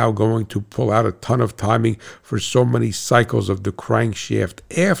 which is now going to pull out a ton of timing for so many cycles of the crankshaft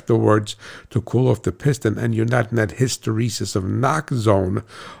afterwards to cool off the piston, and you're not in that hysteresis of knock zone,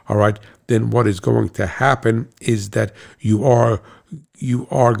 all right, then what is going to happen is that you are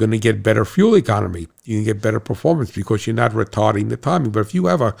going to get better fuel economy. You can get better performance because you're not retarding the timing. But if you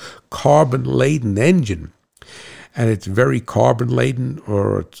have a carbon-laden engine, and it's very carbon-laden,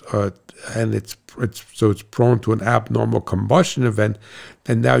 and it's prone to an abnormal combustion event,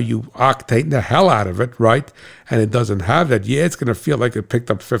 and now you octane the hell out of it, right? And it doesn't have that. Yeah, it's going to feel like it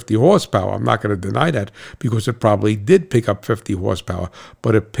picked up 50 horsepower. I'm not going to deny that, because it probably did pick up 50 horsepower,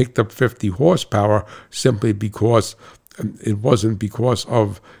 but it picked up 50 horsepower simply because it wasn't because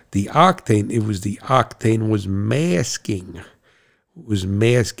of the octane. It was the octane was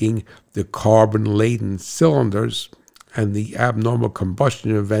masking the carbon-laden cylinders and the abnormal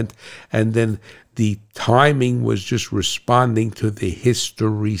combustion event, and then the timing was just responding to the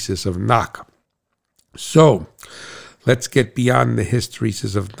hysteresis of knock. So let's get beyond the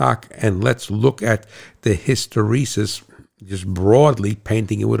hysteresis of knock, and let's look at the hysteresis, just broadly,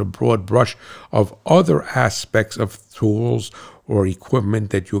 painting it with a broad brush, of other aspects of tools or equipment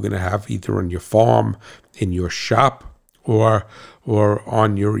that you're going to have either on your farm, in your shop, or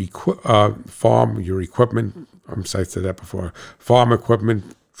on your farm, your equipment. I said that before. Farm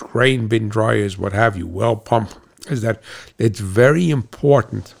equipment, grain bin dryers, what have you, well pump, is that it's very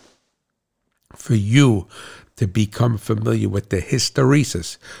important for you to become familiar with the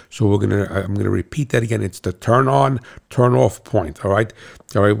hysteresis. So I'm gonna repeat that again. It's the turn on, turn off point. All right.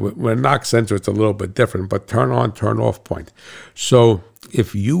 With a knock sensor, it's a little bit different, but turn on, turn off point. So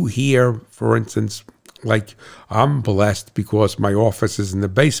if you hear, for instance, like I'm blessed because my office is in the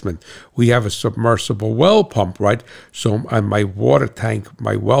basement. We have a submersible well pump, right? So and my water tank,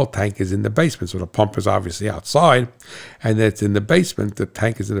 my well tank is in the basement. So the pump is obviously outside and it's in the basement. The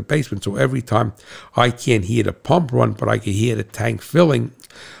tank is in the basement. So every time I can't hear the pump run, but I can hear the tank filling.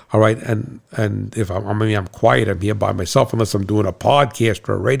 All right, and if I'm quiet, I'm here by myself unless I'm doing a podcast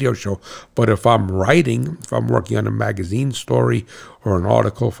or a radio show. But if I'm writing, if I'm working on a magazine story or an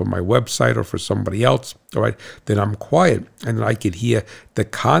article for my website or for somebody else, all right, then I'm quiet, and I could hear the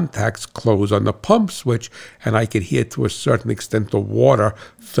contacts close on the pump switch, and I could hear to a certain extent the water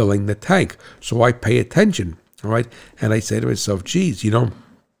filling the tank. So I pay attention, all right, and I say to myself, geez, all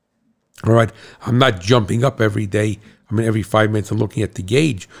right, I'm not jumping up every day. Every 5 minutes I'm looking at the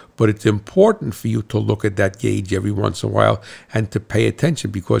gauge, but it's important for you to look at that gauge every once in a while and to pay attention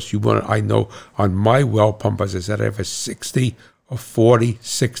because I know on my well pump, as I said, I have a 60, a 40,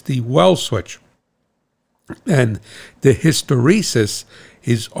 60 well switch. And the hysteresis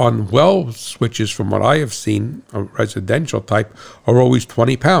is on well switches, from what I have seen, a residential type, are always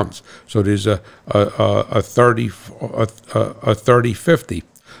 20 pounds. So there's a 30-50.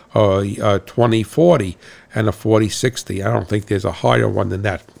 A 20-40 and a 40-60. I don't think there's a higher one than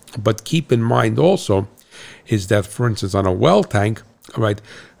that. But keep in mind also is that, for instance, on a well tank, right,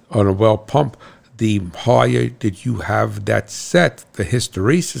 on a well pump, the higher that you have that set, the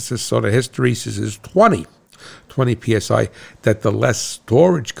hysteresis is 20 psi, that the less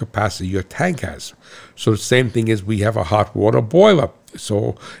storage capacity your tank has. So the same thing is we have a hot water boiler.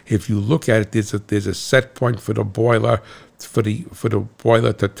 So if you look at it, there's a set point for the boiler, for the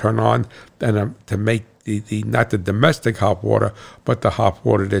boiler to turn on and to make the not the domestic hot water, but the hot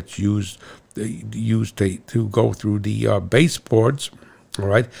water that's used to go through the baseboards. All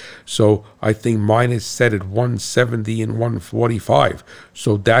right, so I think mine is set at 170 and 145.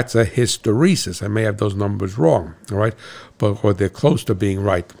 So that's a hysteresis. I may have those numbers wrong. All right, or they're close to being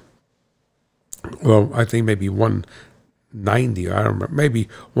right. Well, I think maybe 190, I don't remember, maybe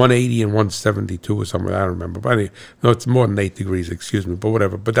 180 and 172 or something, I don't remember. But anyway, no, it's more than 8 degrees, excuse me, but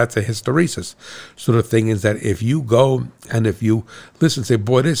whatever. But that's a hysteresis. So the thing is that if you go and if you listen, say,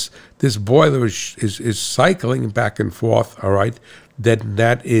 boy, this boiler is cycling back and forth, all right, then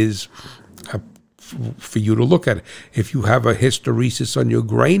that is for you to look at it. If you have a hysteresis on your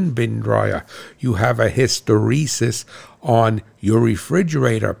grain bin dryer, you have a hysteresis on your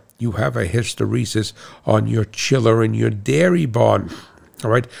refrigerator, you have a hysteresis on your chiller and your dairy barn.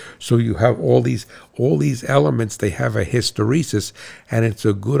 All right. So you have all these elements, they have a hysteresis, and it's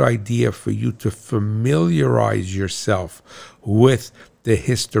a good idea for you to familiarize yourself with the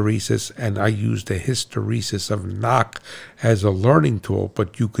hysteresis. And I use the hysteresis of knock as a learning tool,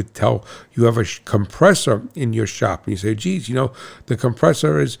 but you could tell you have a compressor in your shop and you say, geez, the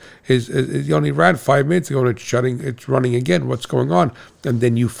compressor is you only ran 5 minutes ago and it's running again. What's going on? And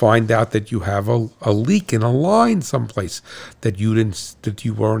then you find out that you have a leak in a line someplace that you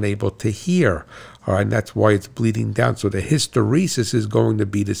weren't able to hear. All right, and that's why it's bleeding down. So the hysteresis is going to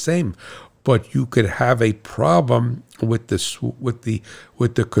be the same. But you could have a problem with the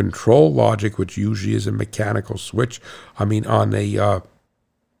control logic, which usually is a mechanical switch. The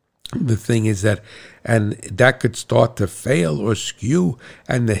thing is that, and that could start to fail or skew,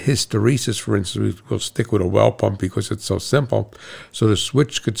 and the hysteresis, for instance, we'll stick with a well pump because it's so simple. So the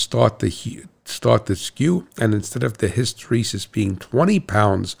switch could start to skew, and instead of the hysteresis being 20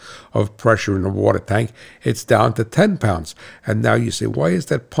 pounds of pressure in the water tank, it's down to 10 pounds. And now you say, why is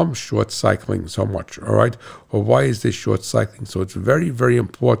that pump short cycling so much? All right, or why is this short cycling? So it's very, very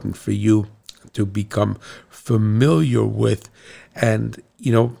important for you to become familiar with, and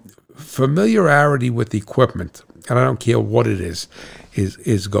familiarity with equipment, and I don't care what it is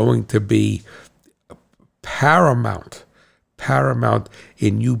going to be paramount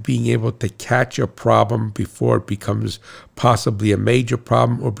in you being able to catch a problem before it becomes possibly a major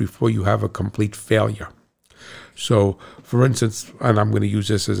problem or before you have a complete failure. So, for instance, and I'm going to use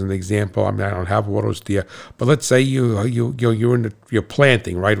this as an example. I don't have autos there, but let's say you're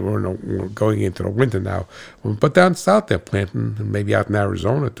planting, right? We're going into the winter now, but down south they're planting, and maybe out in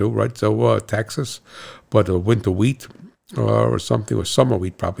Arizona too, right? So Texas, but winter wheat or something, or summer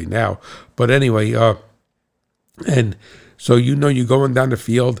wheat probably now. But anyway, and so you're going down the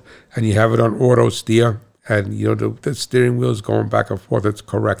field and you have it on auto steer, and the steering wheel is going back and forth, it's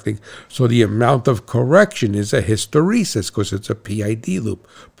correcting. So the amount of correction is a hysteresis because it's a PID loop,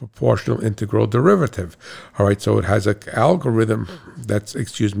 proportional integral derivative. All right, so it has an algorithm that's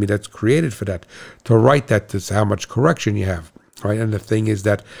created for that, to write that to how much correction you have. Right, and the thing is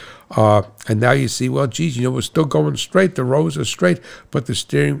that, and now you see, well, geez, we're still going straight, the rows are straight, but the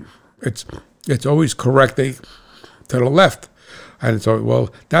steering, it's always correcting to the left. And so,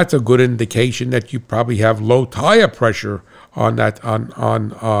 well, that's a good indication that you probably have low tire pressure on that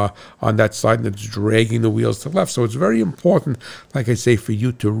on that side that's dragging the wheels to the left. So it's very important, like I say, for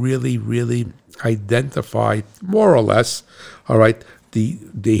you to really, really identify more or less, all right, the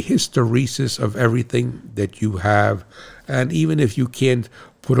hysteresis of everything that you have. And even if you can't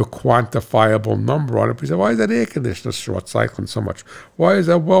put a quantifiable number on it, you say, why is that air conditioner short cycling so much? Why is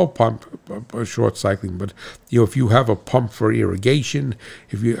that well pump short cycling? But if you have a pump for irrigation,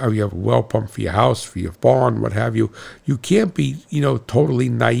 if you have a well pump for your house, for your barn, what have you, you can't be totally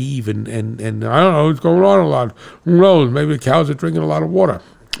naive and I don't know what's going on a lot. Who knows? Maybe the cows are drinking a lot of water.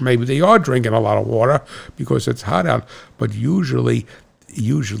 Maybe they are drinking a lot of water because it's hot out. But usually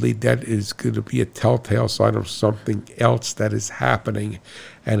that is going to be a telltale sign of something else that is happening.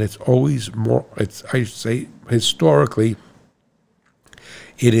 And it's always more, I say historically,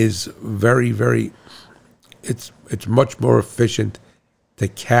 it is very, very, it's much more efficient to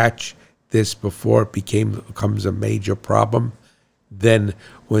catch this before it becomes a major problem than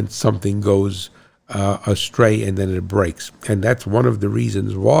when something goes astray and then it breaks. And that's one of the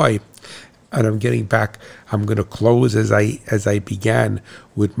reasons why. And I'm going to close as I began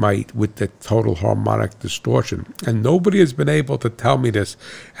with the total harmonic distortion. And nobody has been able to tell me this,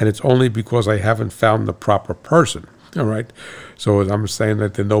 and it's only because I haven't found the proper person. All right. So I'm saying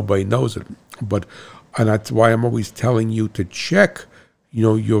that nobody knows it. And that's why I'm always telling you to check,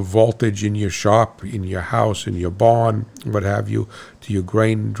 your voltage in your shop, in your house, in your barn, what have you, to your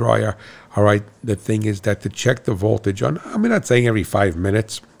grain dryer. All right. The thing is that to check the voltage I'm not saying every 5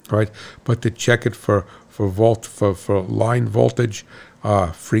 minutes. Right, but to check it for line voltage,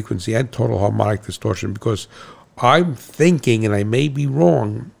 frequency, and total harmonic distortion, because I'm thinking, and I may be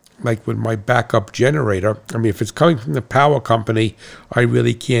wrong, like with my backup generator. I mean, if it's coming from the power company, I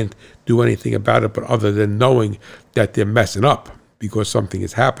really can't do anything about it, but other than knowing that they're messing up because something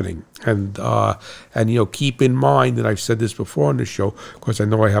is happening. And keep in mind, and I've said this before on the show, because I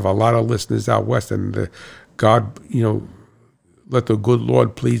know I have a lot of listeners out west, and God, let the good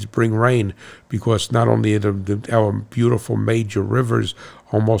Lord please bring rain, because not only are our beautiful major rivers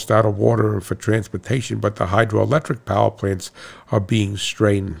almost out of water for transportation, but the hydroelectric power plants are being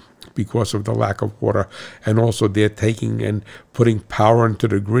strained because of the lack of water. And also they're taking and putting power into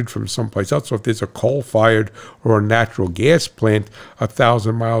the grid from someplace else. So if there's a coal-fired or a natural gas plant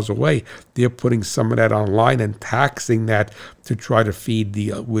 1,000 miles away, they're putting some of that online and taxing that to try to feed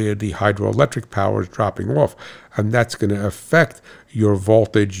where the hydroelectric power is dropping off. And that's going to affect your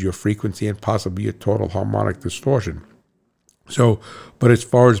voltage, your frequency, and possibly your total harmonic distortion. So, but as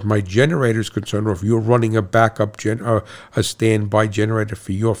far as my generator is concerned, or if you're running a backup a standby generator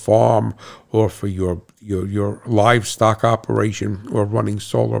for your farm or for your livestock operation or running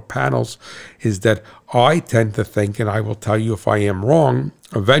solar panels, is that I tend to think, and I will tell you if I am wrong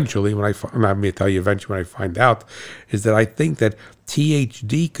eventually, and I'm going to tell you eventually when I find out, is that I think that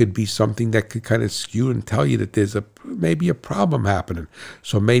THD could be something that could kind of skew and tell you that there's maybe a problem happening.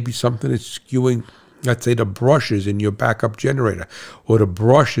 So maybe something is skewing, let's say, the brushes in your backup generator, or the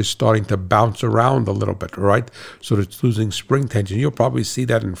brush is starting to bounce around a little bit, right? So it's losing spring tension. You'll probably see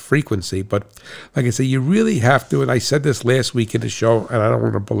that in frequency. But like I say, you really have to, and I said this last week in the show, and I don't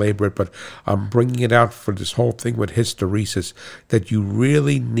want to belabor it, but I'm bringing it out for this whole thing with hysteresis, that you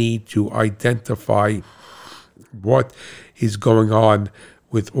really need to identify what is going on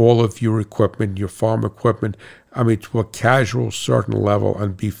with all of your equipment, your farm equipment, to a casual certain level,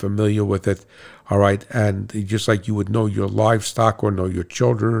 and be familiar with it. All right, and just like you would know your livestock, or know your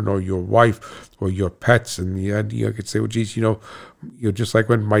children, or your wife, or your pets, and you could say, well, geez, you're just like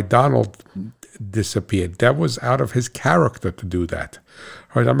when my Donald disappeared. That was out of his character to do that.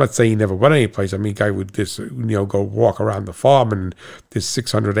 All right, I'm not saying he never went anyplace. Guy would just go walk around the farm, and there's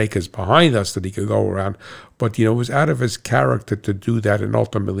 600 acres behind us that he could go around. But it was out of his character to do that, and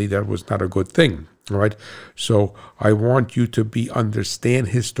ultimately that was not a good thing. All right, so I want you to understand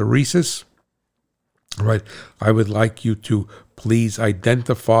hysteresis. All right, I would like you to please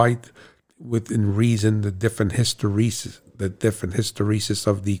identify within reason the different hysteresis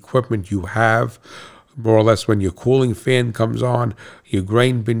of the equipment you have, more or less when your cooling fan comes on, your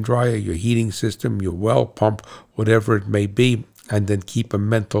grain bin dryer, your heating system, your well pump, whatever it may be, and then keep a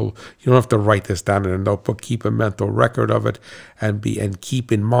mental, you don't have to write this down in a notebook, keep a mental record of it, and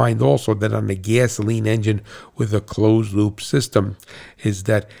keep in mind also that on a gasoline engine with a closed loop system, is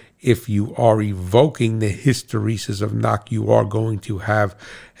that if you are evoking the hysteresis of knock, you are going to have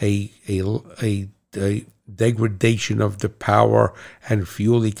a degradation of the power and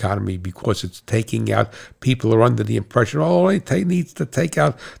fuel economy, because it's taking out, people are under the impression, oh, it needs to take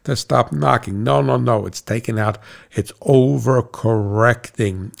out to stop knocking. No, it's taken out, it's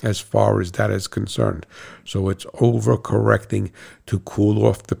overcorrecting as far as that is concerned. So it's overcorrecting to cool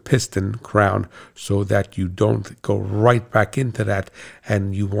off the piston crown so that you don't go right back into that,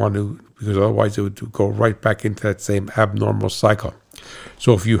 and you want to, because otherwise it would go right back into that same abnormal cycle.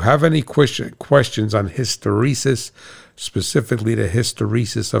 So if you have any questions on hysteresis, specifically the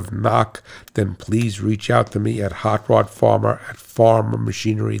hysteresis of knock, then please reach out to me at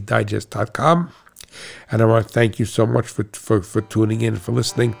hotrodfarmer@farmmachinerydigest.com. And I want to thank you so much for tuning in, for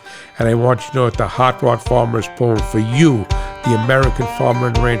listening. And I want you to know that the Hot Rod Farmer is pulling for you, the American farmer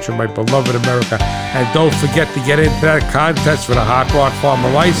and rancher, my beloved America. And don't forget to get into that contest for the Hot Rod Farmer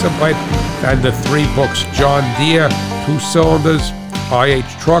license plate and the 3 books, John Deere, 2 cylinders, IH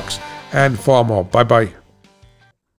trucks, and Farmer. Bye-bye.